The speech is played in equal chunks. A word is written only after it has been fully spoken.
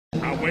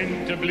I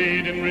went to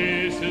bleeding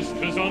races,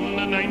 'twas on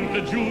the 9th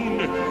of June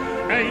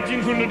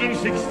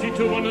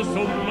 1862 on a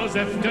summer's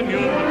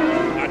afternoon.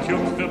 I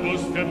took the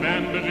bus to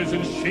Banbury's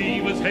and she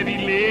was heavy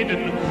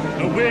laden.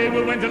 Away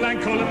we went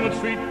along Collingwood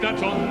Street,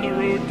 that's on the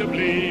road to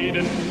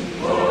Bleeding.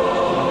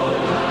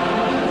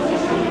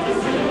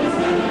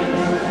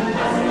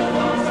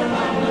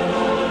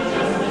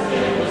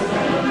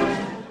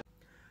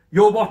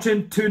 You're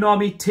watching TOON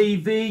Army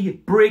TV.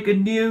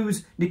 Breaking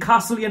news,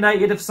 Newcastle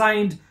United have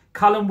signed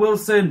Callum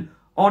Wilson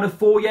on a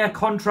 4-year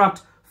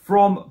contract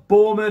from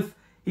Bournemouth.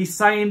 He's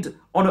signed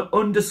on an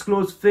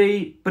undisclosed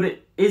fee, but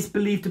it is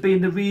believed to be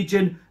in the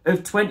region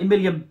of £20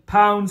 million.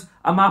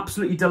 I'm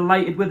absolutely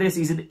delighted with this.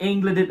 He's an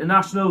England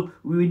international.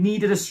 We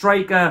needed a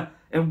striker,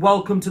 and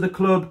welcome to the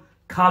club,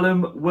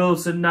 Callum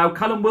Wilson. Now,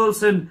 Callum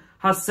Wilson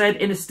has said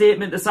in a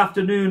statement this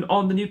afternoon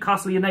on the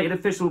Newcastle United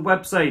official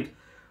website,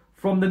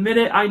 "From the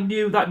minute I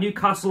knew that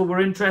Newcastle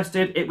were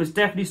interested, it was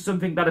definitely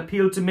something that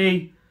appealed to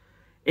me.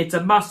 It's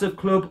a massive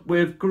club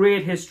with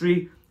great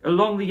history.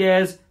 Along the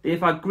years, they've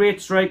had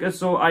great strikers,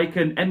 so I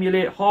can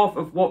emulate half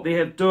of what they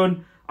have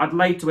done. I'd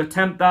like to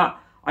attempt that.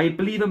 I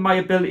believe in my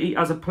ability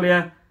as a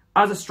player.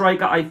 As a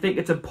striker, I think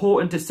it's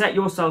important to set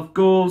yourself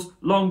goals,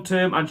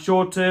 long-term and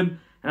short-term,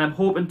 and I'm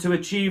hoping to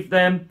achieve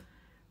them.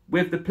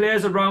 With the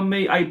players around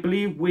me, I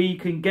believe we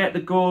can get the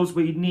goals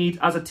we need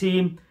as a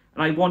team,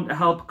 and I want to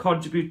help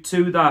contribute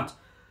to that."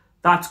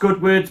 That's good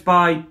words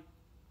by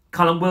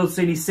Callum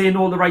Wilson. He's saying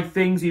all the right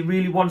things. He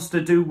really wants to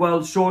do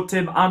well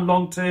short-term and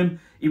long-term.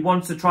 He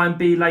wants to try and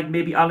be like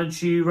maybe Alan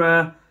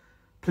Shearer,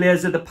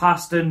 players of the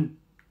past, and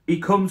he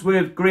comes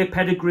with great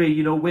pedigree,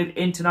 you know, with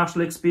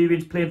international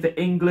experience playing for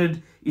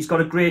England. He's got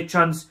a great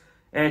chance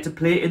to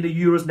play in the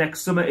Euros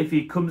next summer if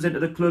he comes into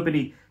the club and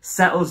he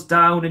settles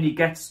down and he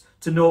gets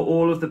to know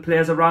all of the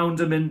players around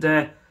him. And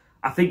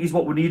I think he's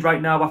what we need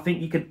right now. I think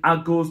he can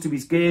add goals to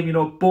his game. You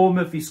know,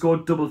 Bournemouth, he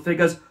scored double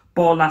figures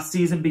last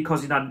season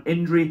because he had an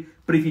injury.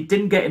 But if he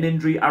didn't get an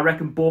injury, I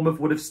reckon Bournemouth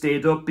would have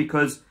stayed up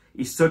because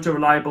he's such a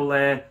reliable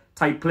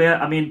type player.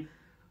 I mean,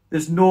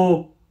 there's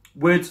no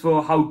words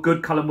for how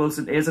good Callum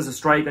Wilson is as a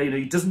striker. You know,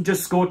 he doesn't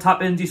just score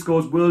tap-ins, he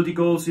scores worldy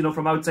goals, you know,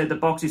 from outside the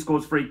box. He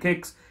scores free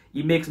kicks.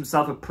 He makes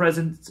himself a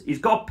presence. He's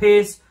got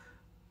pace,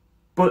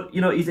 but,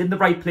 you know, he's in the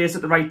right place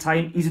at the right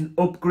time. He's an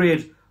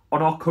upgrade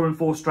on our current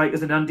 4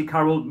 strikers in Andy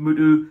Carroll,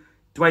 Mutu,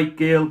 Dwight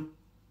Gale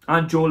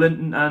and Joe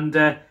Linton.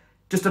 And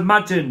just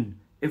imagine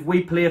if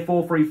we play a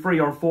 4-3-3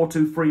 or a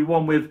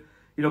 4-2-3-1 with,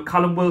 you know,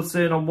 Callum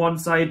Wilson on one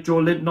side, Joe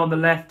Linton on the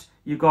left,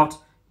 you've got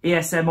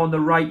ASM on the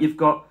right, you've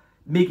got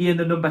Miggy in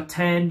the number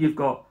 10, you've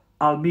got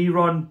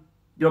Almiron,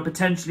 you know,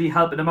 potentially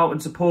helping him out in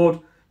support,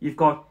 you've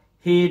got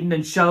Hayden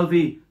and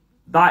Shelby.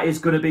 That is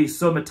going to be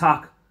some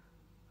attack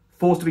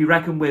force to be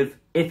reckoned with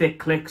if it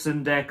clicks,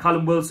 and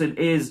Callum Wilson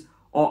is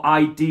our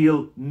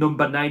ideal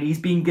number 9. He's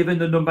been given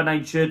the number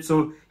 9 shirt,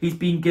 so he's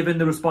been given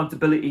the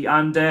responsibility,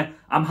 and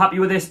I'm happy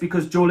with this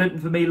because Joe Linton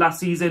for me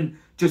last season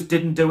just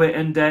didn't do it,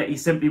 and he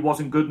simply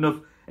wasn't good enough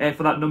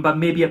for that number.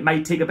 Maybe it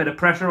might take a bit of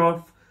pressure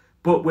off,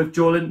 but with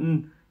Joe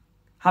Linton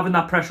having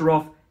that pressure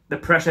off, the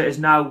pressure is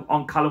now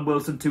on Callum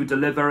Wilson to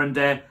deliver, and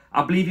I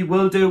believe he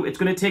will do. It's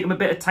going to take him a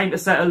bit of time to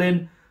settle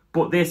in,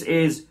 but this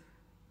is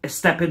a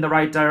step in the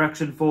right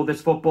direction for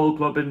this football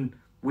club, and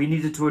we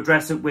needed to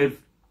address it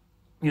with,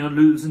 you know,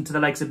 losing to the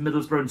likes of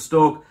Middlesbrough and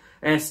Stoke.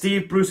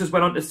 Steve Bruce has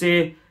went on to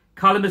say,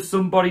 "Callum is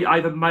somebody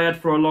I've admired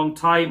for a long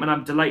time and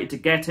I'm delighted to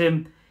get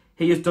him.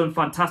 He has done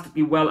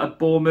fantastically well at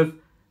Bournemouth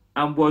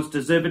and was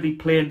deservedly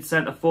playing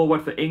centre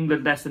forward for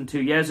England less than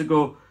 2 years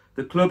ago.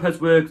 The club has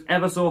worked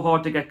ever so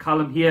hard to get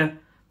Callum here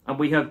and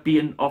we have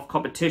beaten off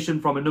competition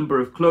from a number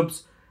of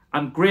clubs.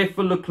 I'm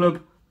grateful the club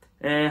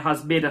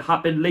has made it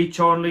happen. Lee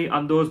Charnley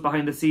and those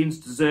behind the scenes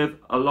deserve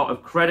a lot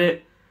of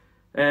credit."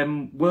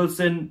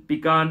 Wilson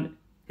began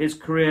his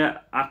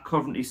career at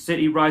Coventry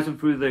City, rising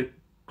through the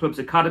club's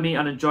academy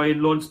and enjoying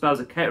loan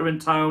spells at Kettering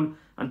Town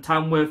and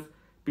Tamworth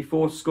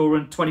before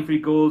scoring 23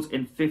 goals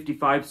in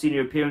 55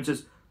 senior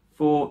appearances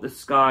for the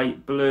Sky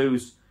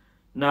Blues.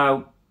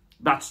 Now,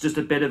 that's just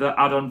a bit of an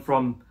add-on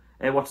from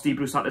what Steve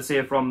Bruce had to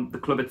say from the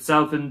club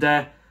itself. And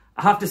I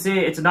have to say,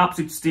 it's an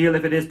absolute steal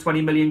if it is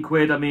 20 million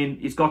quid. I mean,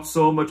 he's got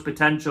so much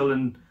potential,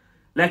 and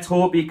let's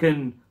hope he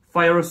can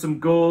fire us some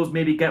goals,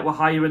 maybe get we're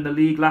higher in the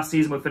league. Last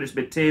season we finished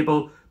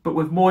mid-table, but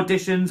with more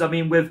additions, I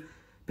mean, with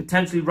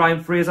potentially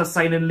Ryan Fraser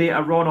signing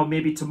later on, or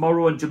maybe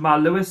tomorrow, and Jamal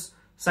Lewis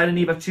signing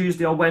either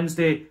Tuesday or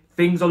Wednesday,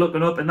 things are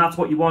looking up, and that's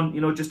what you want,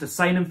 you know, just to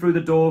sign him through the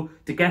door,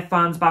 to get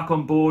fans back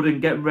on board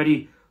and get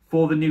ready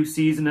for the new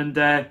season. And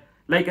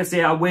like I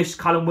say, I wish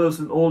Callum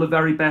Wilson all the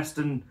very best,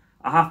 and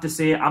I have to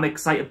say, I'm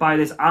excited by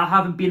this. I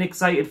haven't been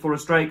excited for a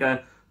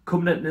striker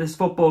coming into this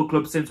football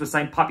club since we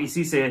signed Papi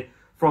Cisse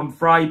from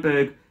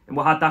Freiburg, and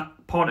we had that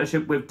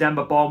partnership with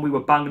Demba Ba. We were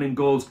banging in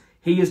goals.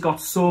 He has got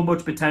so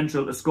much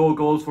potential to score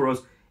goals for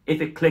us if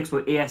it clicks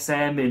with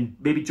ASM and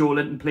maybe Joe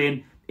Linton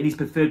playing in his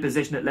preferred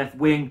position at left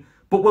wing.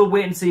 But we'll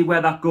wait and see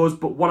where that goes.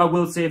 But what I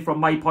will say from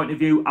my point of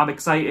view, I'm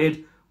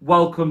excited.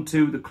 Welcome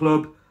to the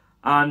club.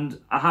 And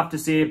I have to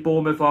say,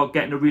 Bournemouth are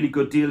getting a really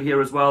good deal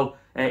here as well.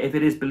 if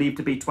it is believed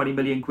to be 20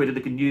 million quid,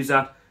 they can use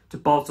that to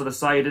bolster the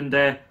side. And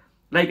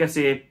like I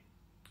say,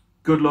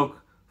 good luck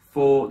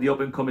for the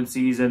up-and-coming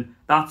season.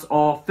 That's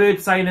our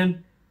third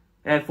signing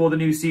for the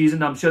new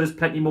season. I'm sure there's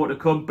plenty more to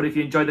come, but if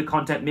you enjoy the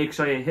content, make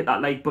sure you hit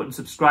that like button,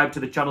 subscribe to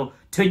the channel,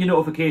 turn your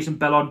notification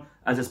bell on,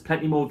 as there's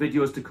plenty more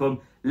videos to come.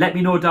 Let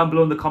me know down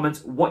below in the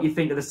comments what you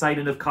think of the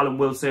signing of Callum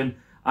Wilson,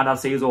 and I'll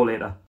see you all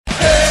later.